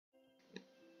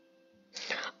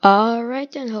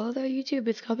Alright then, hello there YouTube,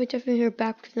 it's Copy Tiffany here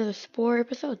back with another Spore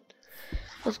episode.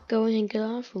 Let's go in and get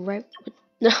off right with,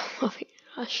 no, oh my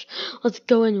gosh, let's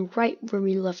go in right where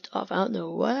we left off. I don't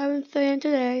know what I'm saying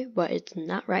today, but it's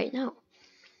not right now.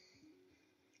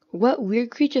 What weird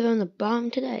creatures on the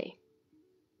bottom today?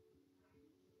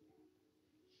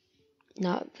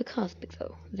 Not the cosmic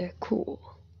though, they're cool.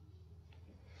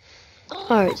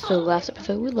 Alright, so last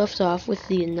episode we left off with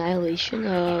the annihilation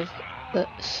of the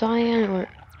cyan, or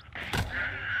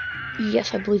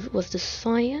yes, I believe it was the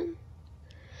cyan.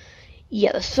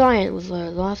 Yeah, the cyan was our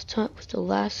last the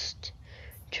last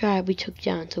tribe we took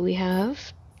down. So we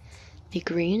have the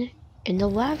green and the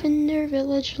lavender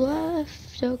village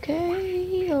left.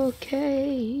 Okay.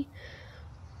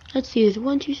 Let's see, it's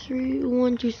 1, 2, 3,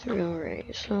 1, 2, 3.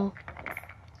 Alright, so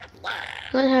I'm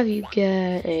gonna have you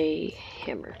get a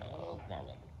hammer.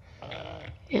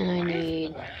 And I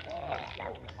need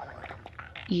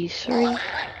you 3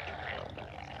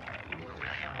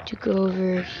 to go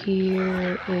over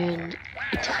here and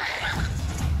attack.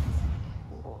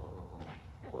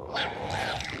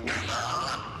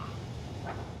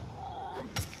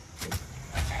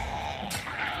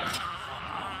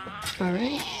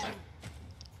 Alright.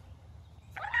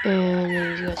 And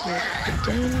then you guys go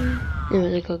down. And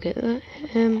then go get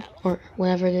him, or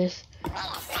whatever it is.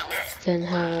 Then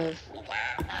have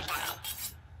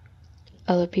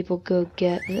other people go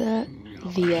get the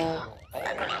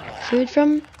food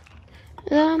from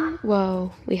them.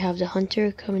 Well, we have the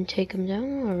hunter come and take them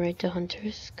down. Alright, the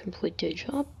hunters complete their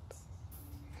job.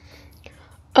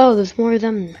 Oh, there's more of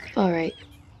them. Alright.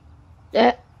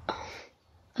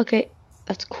 Okay,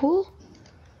 that's cool.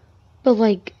 But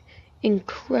like,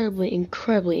 incredibly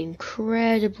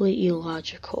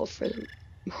illogical for the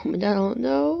moment. I don't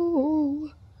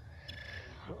know.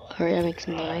 Alright, that makes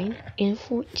 9 and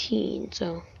 14,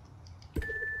 so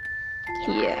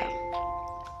yeah.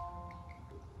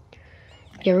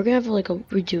 Yeah, we're gonna have like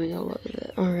we're doing a lot of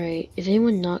it. Alright, is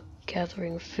anyone not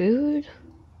gathering food?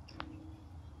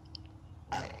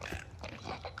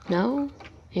 No?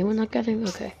 Anyone not gathering?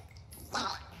 Okay.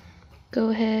 Go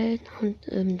ahead, hunt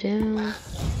them down.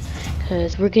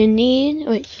 Cause we're gonna need,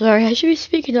 wait, sorry, I should be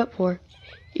speaking up more.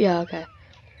 Yeah, okay.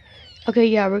 Okay,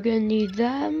 yeah, we're gonna need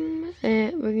them,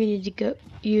 and we're gonna need to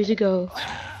go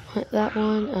hunt that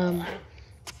one.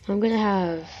 I'm gonna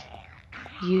have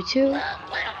you two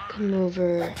come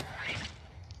over,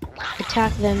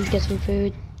 attack them, get some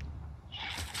food.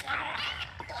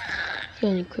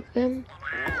 Gonna equip them,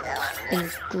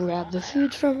 and grab the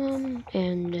food from them,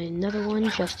 and another one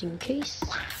just in case.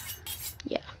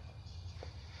 Yeah.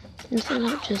 And so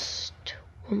not just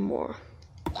one more.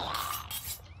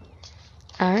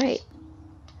 Alright.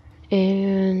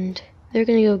 And they're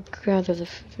gonna go gather the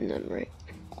food from them, right?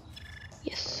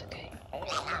 Yes, okay.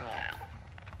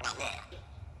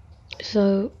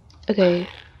 So, okay.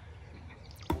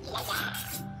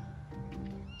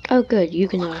 Oh good, you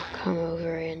can now come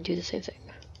over and do the same thing.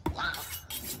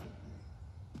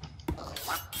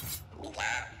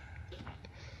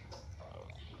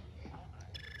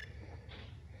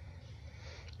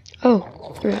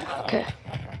 Oh, right, okay.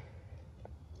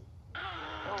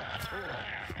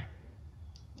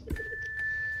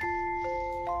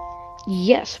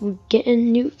 Yes, we're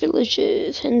getting new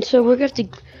villages, and so we're gonna have to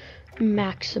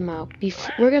max them out. We're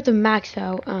gonna have to max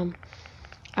out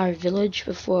our village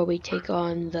before we take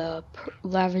on the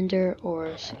lavender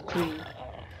or green.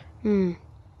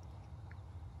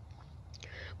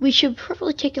 We should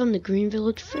probably take on the green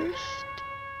village first.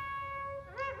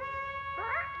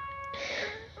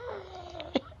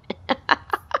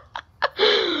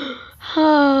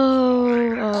 Oh.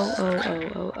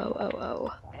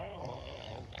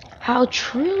 How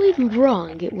truly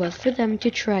wrong it was for them to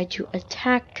try to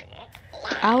attack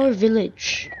our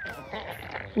village.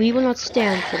 We will not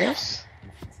stand for this.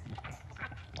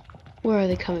 Where are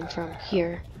they coming from?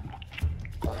 Here.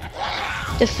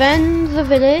 Defend the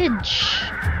village!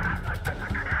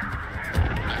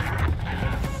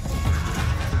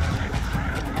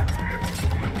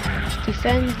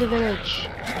 Defend the village.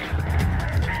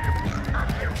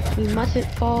 We mustn't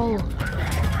fall.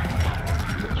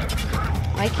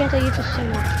 Why can't I use a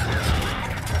sword?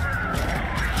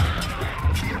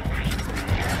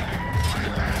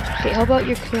 Okay, how about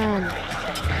your clan?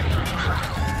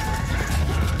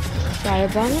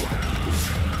 Firebomb it?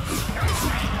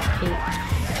 Okay.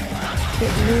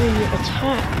 Get ruin your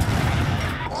attack.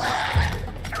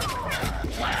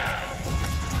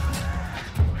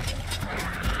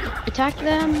 Attack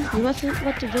them. You mustn't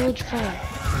let the village fall.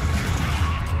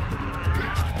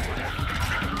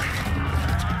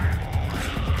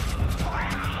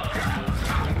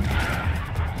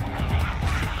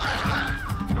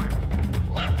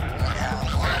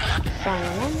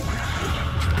 final one.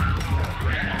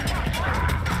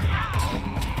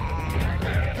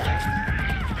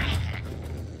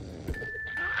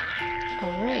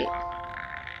 Alright.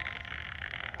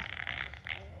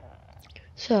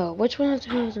 So, which one of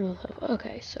the most helpful?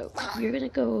 Okay, so you're gonna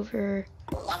go over,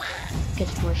 get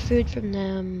some more food from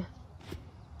them.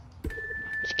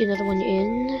 Let's get another one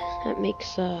in. That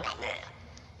makes,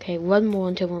 okay, one more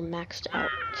until we're maxed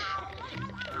out.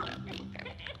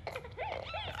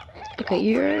 Okay,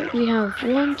 we have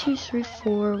 1, 2, 3,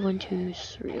 4, 1, 2,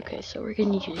 3. Okay, so we're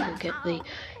gonna need you to go get the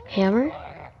hammer.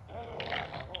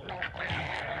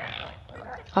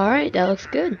 Alright, that looks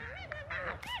good.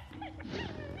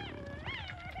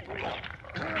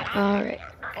 Alright,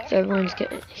 so everyone's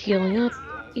healing up,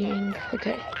 eating.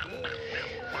 Okay.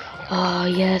 Oh,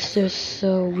 yes, they're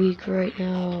so weak right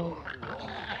now.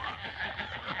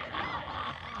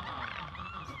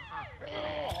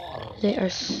 They are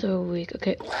so weak.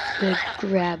 Okay, I'm gonna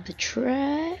grab the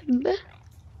trap.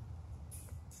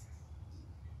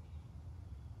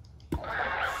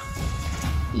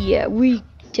 Yeah, we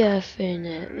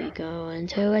definitely going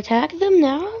to attack them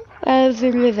now as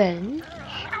a revenge.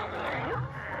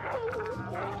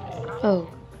 Oh.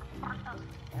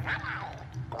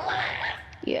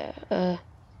 Yeah,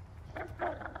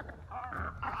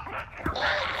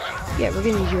 yeah, we're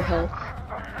gonna need your help.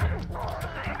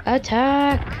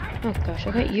 Attack! Oh gosh,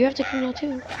 okay, you have to come now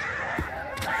too.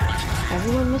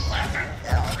 Everyone must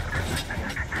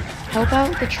help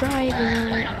out the tribe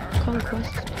in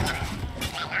conquest.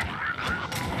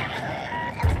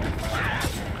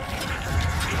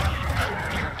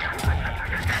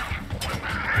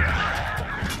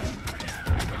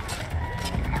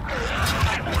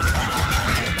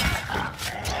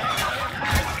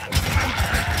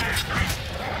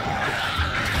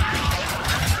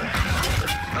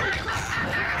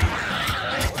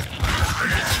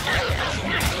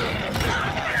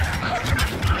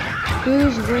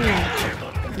 Who's winning?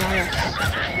 Not us.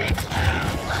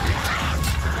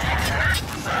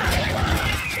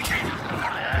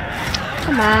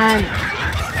 Come on.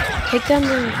 Take down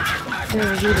the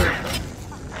leader.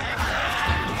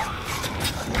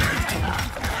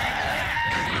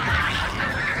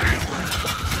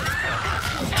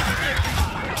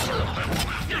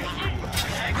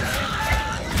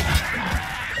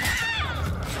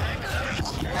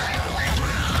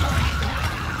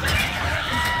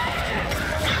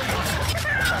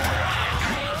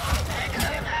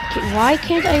 Why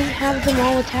can't I have them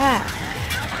all attack?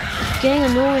 It's getting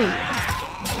annoying.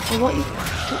 I want you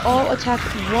to all attack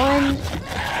one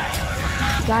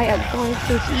guy at once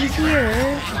so it's easier.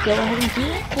 Go ahead and do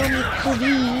it for me,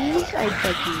 please. I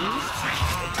beg you.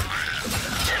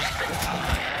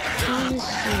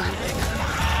 Honestly.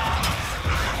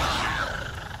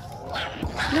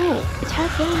 No,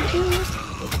 attack them too.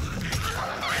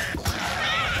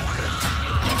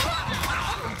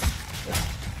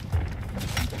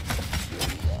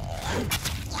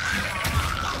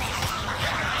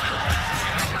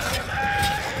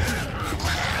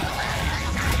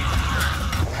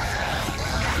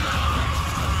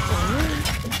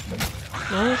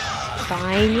 Well,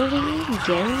 finally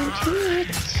getting to it.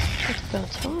 It's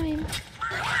about time.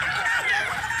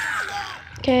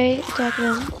 Okay, attack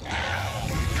them.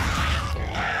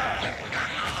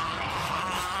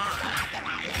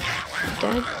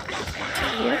 Dead.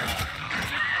 Yep.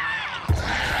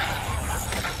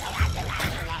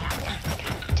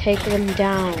 Take them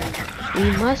down.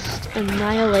 We must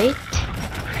annihilate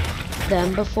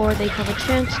them before they have a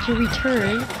chance to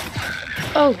return.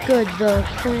 Oh, good. The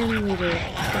clan leader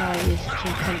guy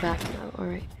can come back now.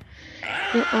 Alright.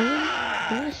 Now,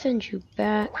 I'm gonna send you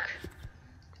back.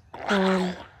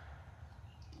 I'm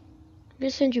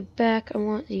gonna send you back. I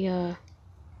want the, yeah,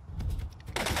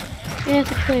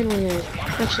 the clan leader.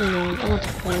 Actually, no. I want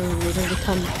the clan leader to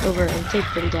come over and take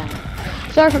them down.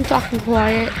 Sorry if I'm talking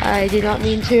quiet. I did not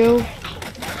mean to.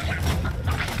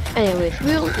 Anyways,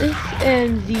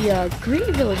 and the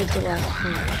green village is the last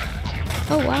one.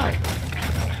 Oh, wow.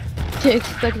 Didn't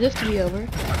expect this to be over.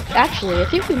 Actually, I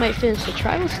think we might finish the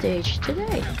trial stage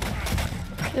today.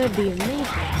 That'd be amazing.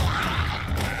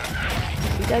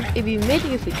 It'd be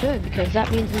amazing if we could, because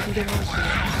that means we can get on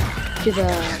to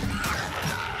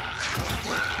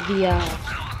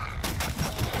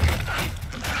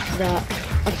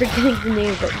I'm forgetting the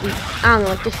name, but I don't know,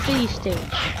 like the city stage.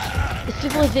 The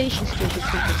civilization stage is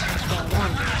something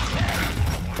wrong.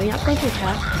 Are you not going to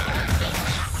attack?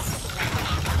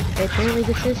 Apparently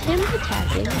this is him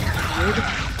attacking. Weird.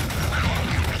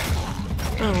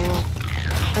 Oh,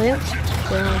 I think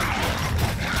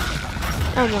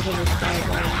I'm not gonna die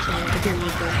by him, so I didn't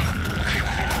need that.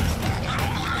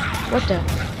 What the?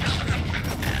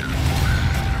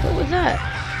 What was that?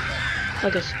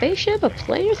 Like a spaceship? A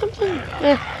plane or something?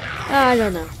 I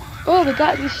don't know. Oh, we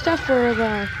got new stuff for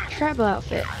the travel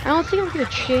outfit. I don't think I'm gonna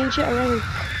change it. I really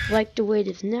like the way it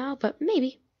is now, but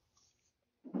maybe.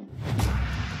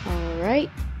 Alright.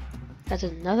 That's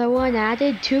another one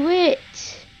added to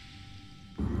it.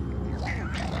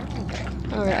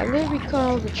 Alright, I'm gonna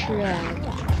recall the trap.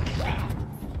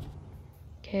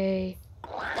 Okay.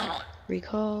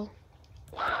 Recall.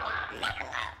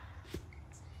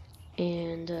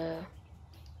 And, I'm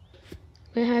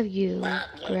gonna have you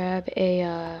grab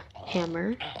a,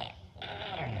 hammer.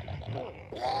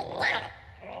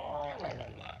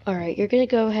 Alright, you're gonna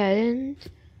go ahead and,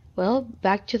 well,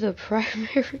 back to the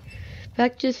primary,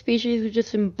 back to the species we've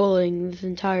just been bullying this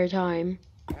entire time.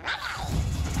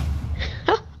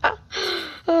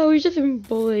 Oh, we've just been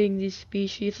bullying these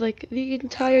species, like, the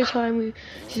entire time we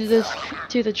to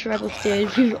the tribal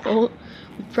stage, we've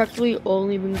practically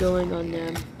only been going on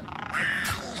them.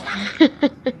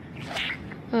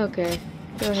 Okay,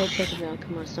 go ahead, take them out.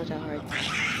 Come on, it's not that hard.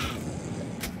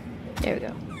 There we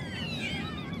go.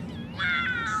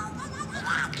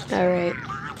 Alright.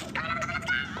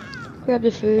 Grab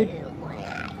the food.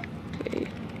 Okay,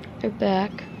 they're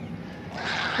back.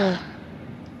 Yeah,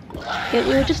 you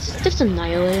know, just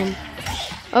annihilate them.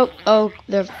 Oh,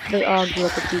 they all grew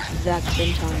up at the exact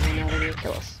same time, and now they're gonna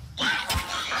kill us.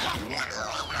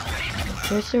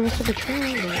 Where's the rest of the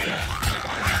train?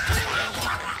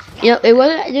 You know, it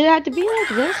didn't have to be like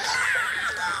this.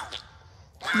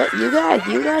 But you guys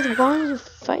wanted to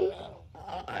fight?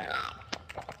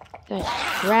 Guys,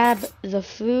 grab the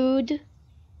food,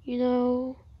 you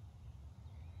know.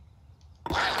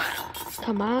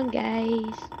 Come on,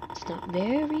 guys. It's not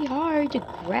very hard to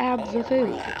grab the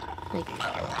food. Like,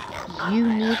 you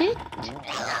need it?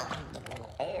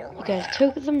 You guys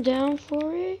took them down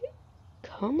for it?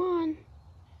 Come on.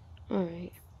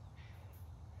 Alright.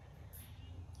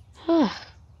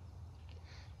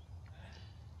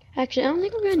 Actually, I don't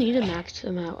think we're gonna need to max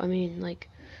them out. I mean, like,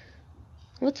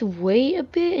 let's wait a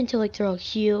bit until, like, they're all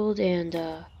healed and,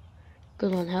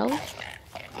 good on health.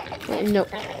 Wait, no,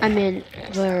 I mean,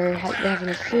 they're having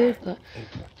enough food, but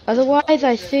otherwise,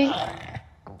 I think...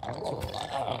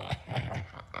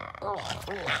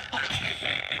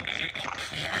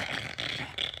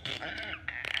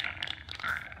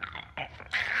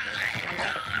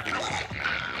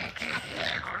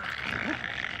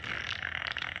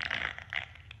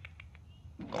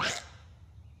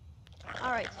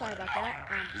 Alright, sorry about that.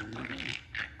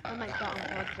 I might got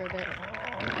unplugged for a bit.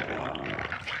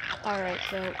 Alright,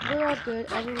 so we're all good.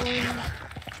 Everyone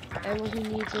who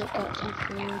needs it got some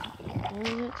food. What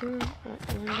was it to them?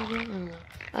 I don't know.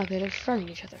 Okay, they're fighting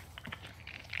each other.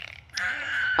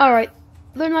 Alright,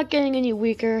 they're not getting any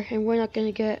weaker, and we're not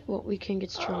gonna get, well, we can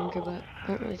get stronger, but I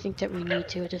don't really think that we need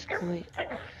to at this point.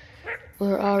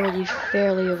 We're already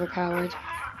fairly overpowered.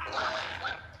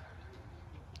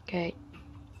 Okay.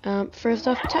 First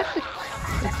off, attack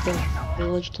the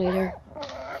village leader.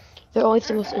 They're always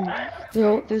the most,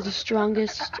 they're the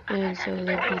strongest, and so they'll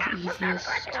be the easiest.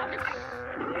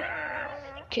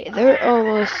 Okay, they're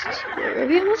almost, are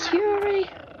we almost here already?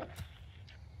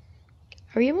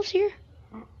 Are we almost here?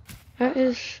 That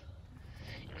is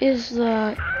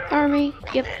the army.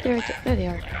 Yep, there they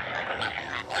are.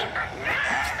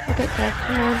 Okay,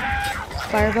 come on.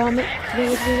 Firebomb it,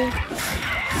 village leader.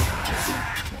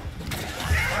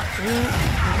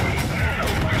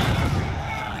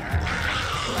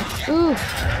 Ooh,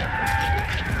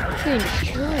 getting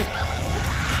destroyed.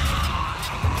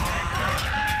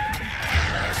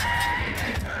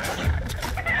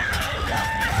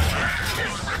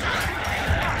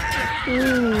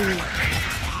 Ooh.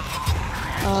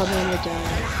 Oh man, we're done.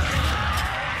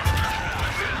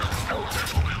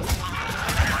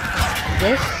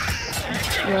 This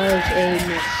was a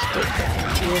mistake.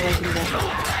 You're liking that.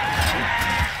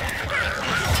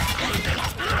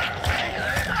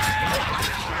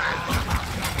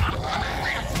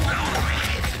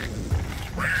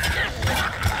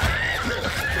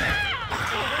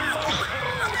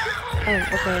 Oh,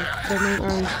 okay. Their main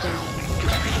arm's down.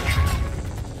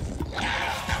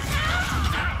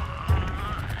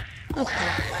 Okay.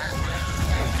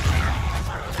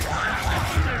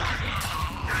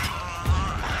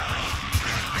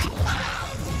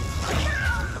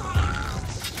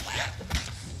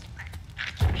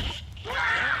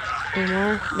 Any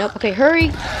more? Nope. Okay, hurry!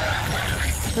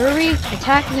 Hurry!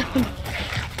 Attack them!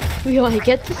 We want to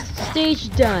get this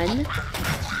stage done.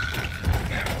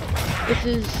 This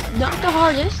is not the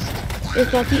hardest.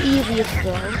 It's not the easiest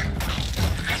though.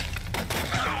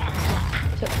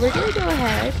 So we're gonna go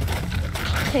ahead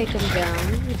take them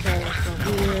down because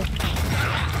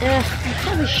we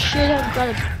probably should have got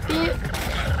a bit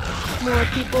more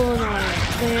people in our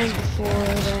clan before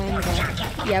then,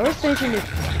 but yeah, we're finishing the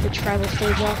tribal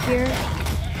stage off here.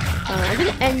 I'm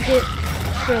gonna end it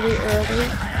fairly early,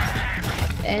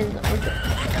 and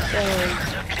so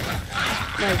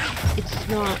like it's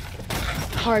not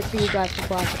hard for you guys to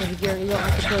watch because you don't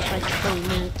have to put like 20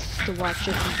 minutes to watch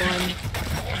just one,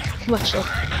 much like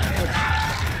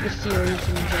the series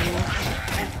in general.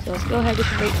 So let's go ahead and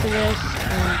just wait for this.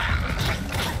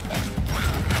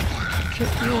 You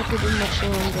don't have to do much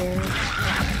longer.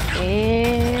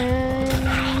 And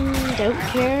don't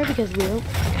care because we don't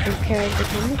care at the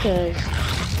time because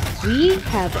we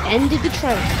have ended the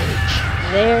trial stage.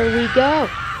 There we go.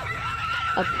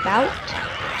 About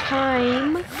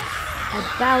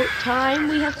time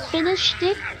we have finished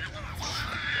it.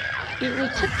 We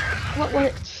took, what was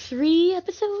it, 3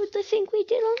 episodes I think we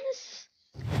did on this?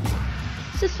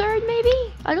 It's the 3rd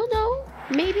maybe? I don't know.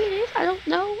 Maybe it is. I don't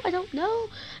know. I do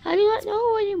not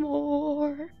know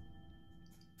anymore.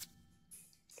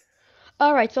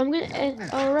 Alright, so I'm gonna end,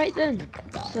 alright then.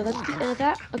 So that's the end of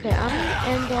that. Okay, I'm gonna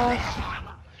end off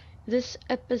this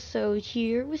episode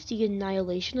here with the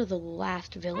annihilation of the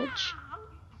last village.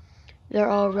 They're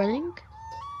all running.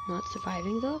 Not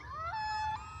surviving though.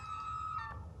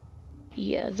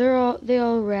 Yeah, they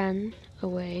all ran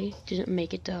away. Didn't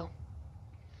make it though.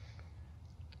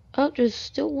 Oh, there's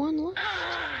still one left.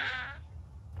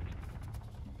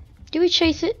 Did we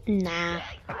chase it? Nah.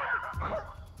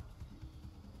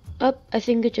 Oh, I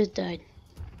think it just died.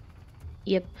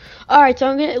 Yep. Alright, so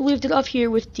I'm gonna leave it off here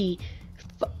with the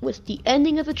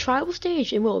ending of the tribal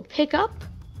stage, and we'll pick up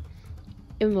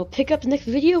the next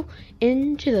video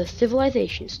into the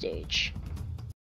civilization stage.